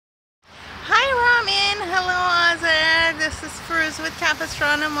Forouz with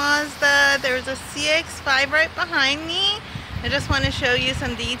Capistrano Mazda. There's a CX5 right behind me. I just want to show you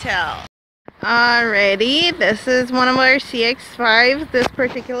some detail. Alrighty, this is one of our CX5s. This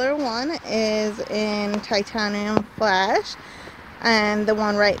particular one is in titanium flash, and the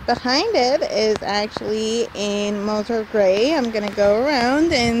one right behind it is actually in motor gray. I'm gonna go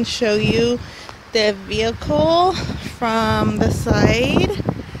around and show you the vehicle from the side,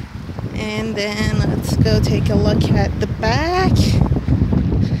 and then let's go take a look at the back.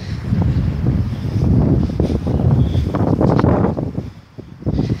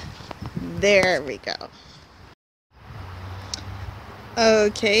 There we go.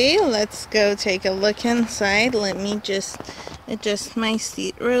 Okay, let's go take a look inside. Let me just adjust my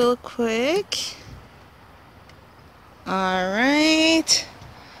seat real quick. Alright.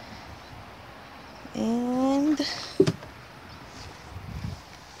 And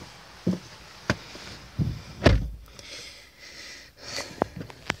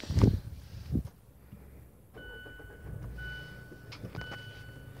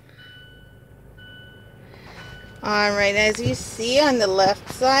alright, as you see on the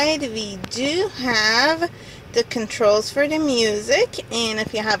left side, we do have the controls for the music, and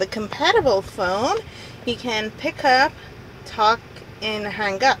if you have a compatible phone, you can pick up, talk, and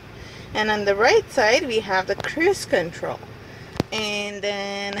hang up. And on the right side, we have the cruise control. And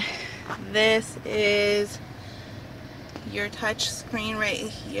then this is your touch screen right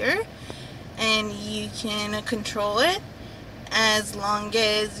here, and you can control it as long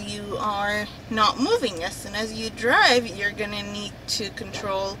as you are not moving. As soon as you drive, you're gonna need to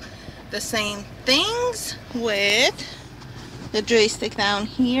control the same things with the joystick down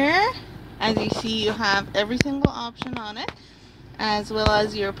here. As you see, you have every single option on it, as well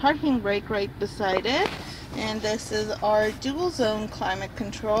as your parking brake right beside it. And this is our dual zone climate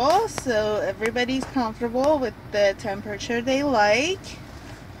control, so everybody's comfortable with the temperature they like.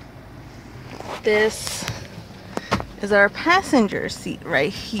 This is our passenger seat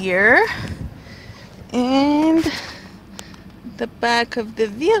right here, and the back of the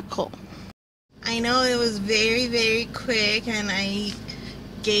vehicle. I know it was very quick and I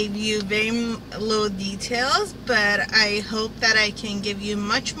gave you very low details, but I hope that I can give you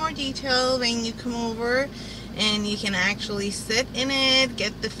much more detail when you come over and you can actually sit in it,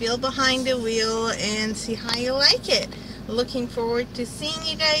 get the feel behind the wheel, and see how you like it. Looking forward to seeing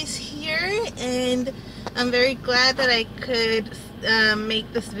you guys here, and I'm very glad that I could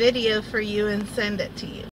make this video for you and send it to you.